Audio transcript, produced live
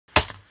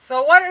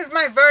So what is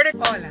my verdict?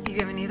 Hola. Y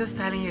bienvenido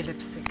styling your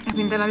lipstick. El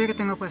pintelabio que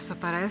tengo puesto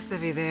para este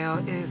video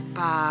is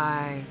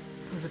by...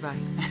 Who's it by?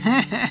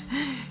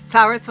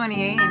 Tower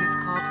 28 and it's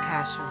called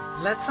Casual.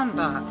 Let's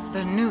unbox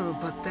the new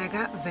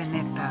Bottega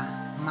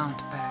Veneta mount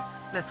bag.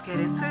 Let's get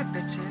into it,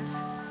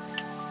 bitches.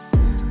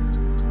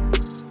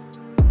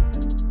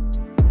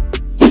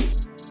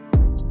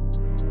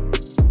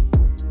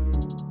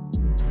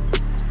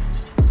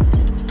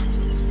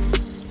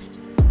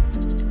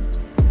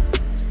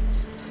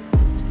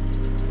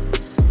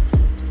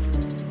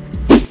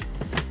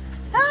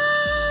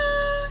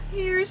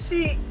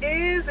 She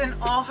is in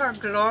all her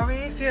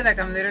glory. I feel like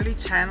I'm literally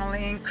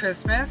channeling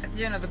Christmas.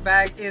 You know, the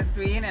bag is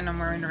green and I'm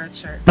wearing a red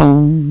shirt.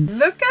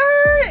 Look at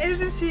her!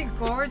 Isn't she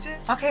gorgeous?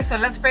 Okay, so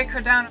let's break her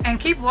down and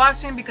keep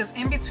watching because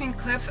in between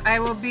clips I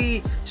will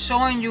be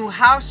showing you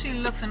how she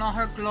looks in all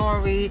her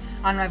glory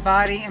on my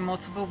body in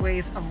multiple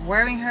ways of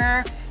wearing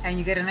her, and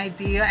you get an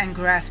idea and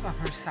grasp of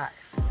her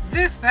size.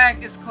 This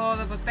bag is called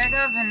the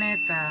Bottega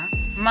Veneta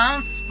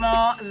Mount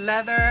Small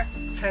Leather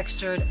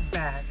Textured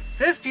Bag.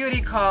 This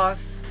beauty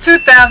costs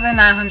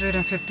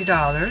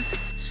 $2,950.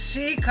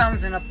 She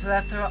comes in a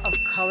plethora of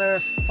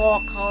colors,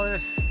 fall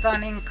colors,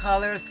 stunning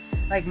colors,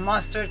 like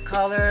mustard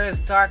colors,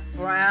 dark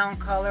brown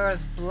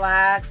colors,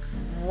 blacks,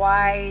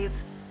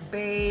 whites,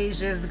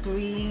 beiges,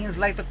 greens,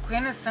 like the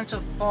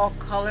quintessential fall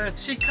colors.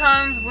 She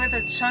comes with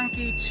a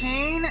chunky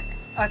chain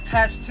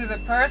attached to the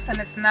purse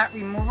and it's not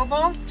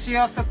removable. She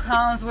also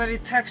comes with a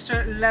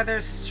textured leather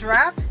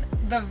strap.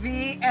 The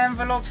V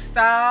envelope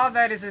style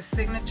that is a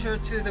signature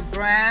to the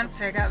brand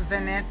Bottega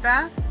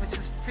Veneta, which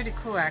is pretty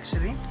cool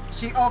actually.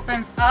 She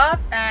opens up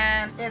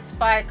and it's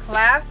by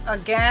clasp,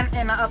 again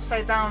in an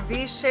upside down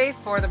V shape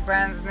for the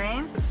brand's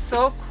name. It's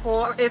so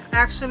cool. It's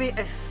actually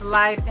a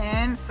slide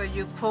in, so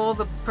you pull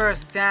the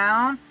purse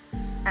down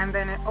and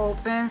then it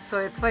opens, so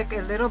it's like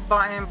a little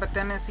button, but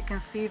then as you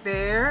can see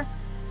there,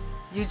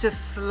 you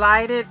just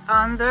slide it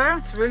under.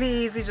 It's really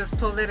easy, just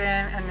pull it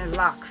in and it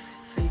locks,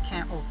 so you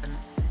can't open it.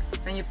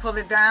 Then you pull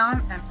it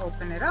down and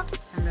open it up,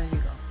 and there you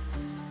go.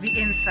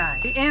 The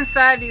inside. The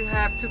inside you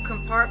have two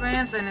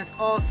compartments, and it's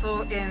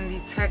also in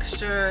the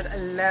textured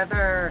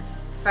leather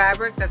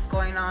fabric that's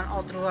going on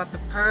all throughout the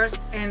purse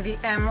in the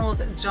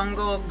emerald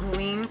jungle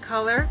green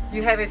color.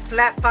 You have a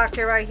flat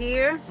pocket right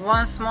here,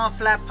 one small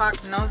flat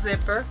pocket, no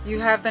zipper.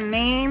 You have the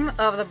name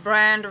of the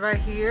brand right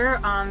here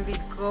on the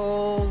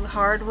gold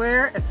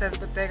hardware. It says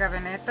Bottega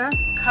Veneta.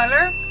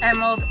 Color,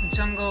 emerald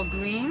jungle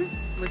green,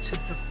 which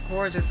is a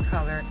gorgeous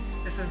color.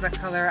 This is the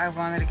color I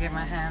wanted to get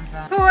my hands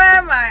on. Who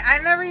am I? I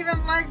never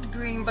even liked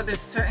green, but there's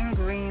certain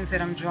greens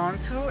that I'm drawn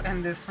to,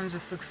 and this one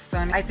just looks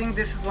stunning. I think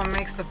this is what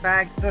makes the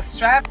bag. The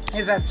strap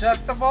is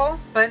adjustable,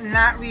 but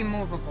not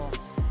removable.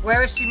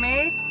 Where is she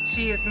made?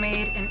 She is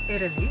made in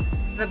Italy.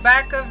 The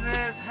back of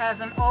this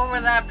has an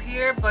overlap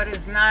here, but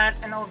it's not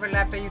an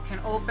overlap that you can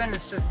open.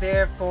 It's just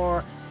there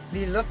for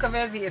the look of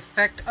it, the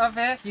effect of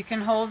it. You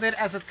can hold it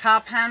as a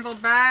top handle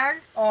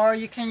bag, or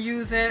you can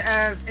use it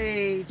as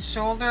a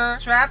shoulder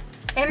strap.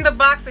 In the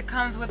box it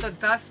comes with a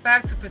dust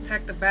bag to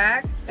protect the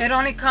bag. It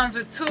only comes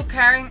with two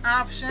carrying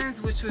options,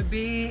 which would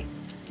be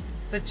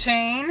the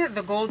chain,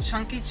 the gold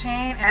chunky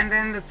chain, and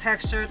then the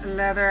textured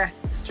leather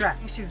strap.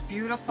 She's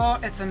beautiful.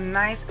 It's a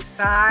nice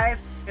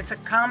size. It's a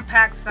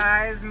compact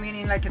size,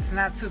 meaning like it's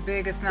not too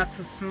big, it's not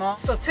too small.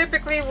 So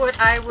typically what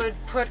I would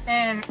put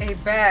in a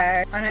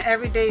bag on an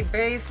everyday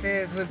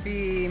basis would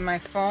be my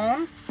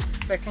phone.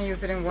 So I can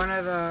use it in one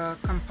of the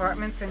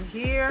compartments in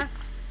here.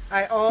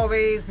 I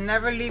always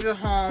never leave it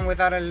home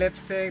without a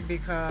lipstick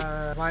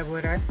because why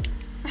would I?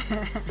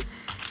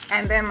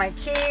 And then my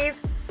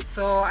keys.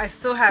 So I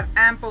still have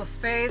ample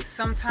space.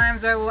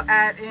 Sometimes I will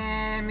add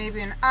in maybe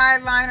an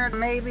eyeliner,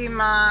 maybe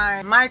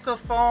my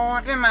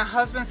microphone. Even my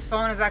husband's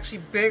phone is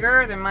actually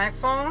bigger than my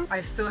phone. I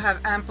still have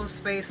ample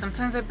space.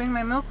 Sometimes I bring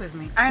my milk with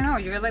me. I know,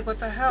 you're like, what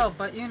the hell?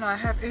 But you know, I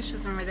have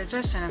issues with my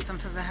digestion, and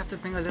sometimes I have to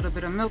bring a little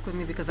bit of milk with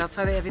me because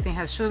outside of everything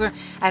has sugar,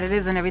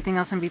 additives, and everything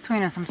else in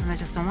between, and sometimes I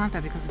just don't want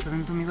that because it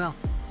doesn't do me well.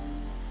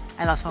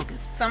 I lost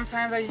focus.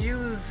 Sometimes I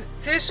use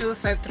tissue,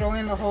 so I throw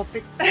in the whole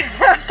thing.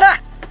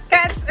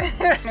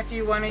 If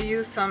you want to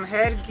use some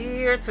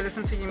headgear to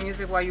listen to your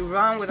music while you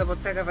run with a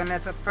Bottega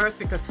Veneta purse,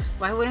 because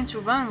why wouldn't you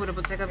run with a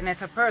Bottega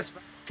Veneta purse?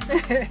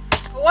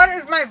 What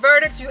is my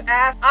verdict, you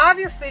ask?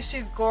 Obviously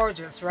she's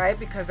gorgeous, right?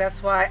 Because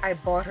that's why I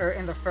bought her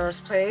in the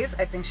first place.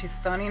 I think she's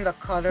stunning. The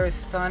color is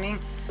stunning.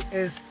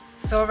 Is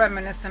so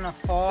reminiscent of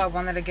fall. I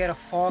wanted to get a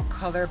fall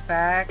color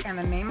bag, and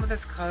the name of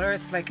this color,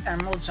 it's like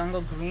emerald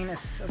jungle green.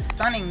 It's a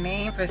stunning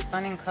name for a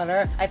stunning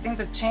color. I think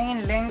the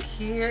chain link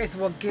here is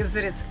what gives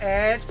it its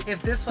edge.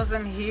 If this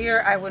wasn't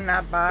here, I would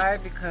not buy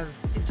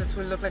because it just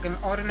would look like an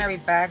ordinary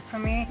bag to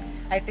me.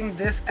 I think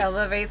this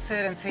elevates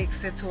it and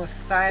takes it to a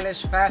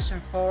stylish, fashion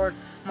forward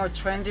more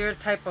trendier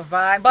type of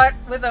vibe, but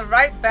with the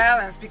right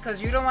balance,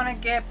 because you don't want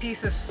to get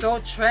pieces so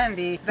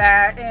trendy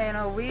that in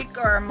a week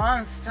or a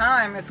month's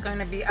time it's going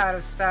to be out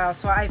of style.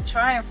 So I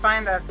try and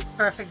find that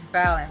perfect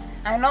balance.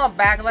 I know a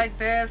bag like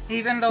this,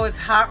 even though it's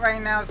hot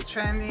right now, it's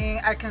trending,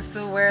 I can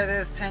still wear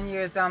this 10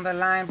 years down the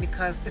line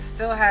because it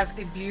still has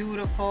a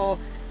beautiful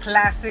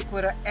classic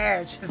with an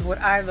edge is what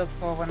I look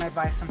for when I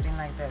buy something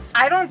like this.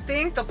 I don't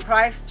think the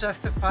price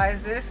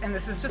justifies this, and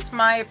this is just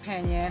my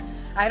opinion.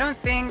 I don't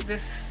think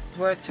this is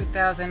worth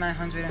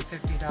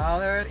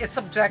 $2,950. It's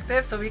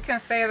subjective, so we can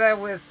say that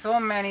with so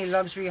many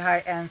luxury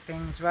high-end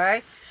things,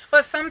 right?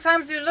 But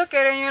sometimes you look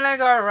at it and you're like,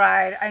 all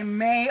right, I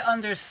may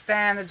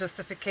understand the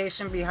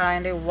justification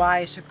behind it, why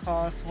it should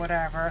cost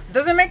whatever.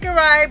 Doesn't make it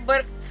right,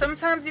 but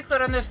sometimes you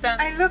could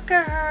understand. I look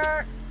at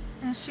her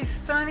and she's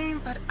stunning,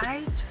 but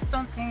I just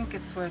don't think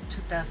it's worth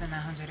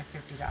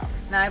 $2,950.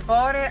 Now I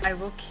bought it, I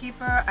will keep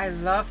her, I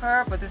love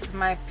her, but this is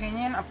my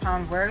opinion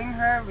upon wearing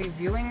her,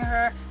 reviewing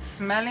her,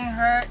 smelling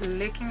her,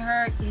 licking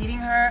her, eating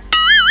her.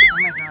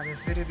 Oh my god,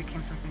 this video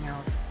became something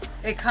else.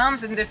 It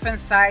comes in different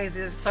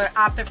sizes, so I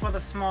opted for the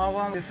small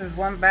one. This is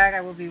one bag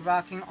I will be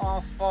rocking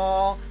all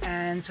fall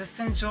and just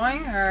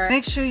enjoying her.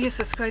 Make sure you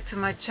subscribe to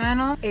my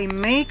channel. A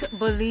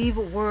make-believe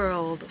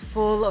world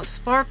full of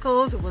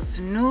sparkles, what's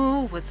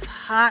new, what's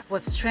hot,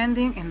 what's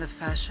trending in the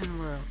fashion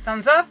world.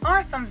 Thumbs up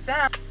or thumbs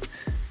down.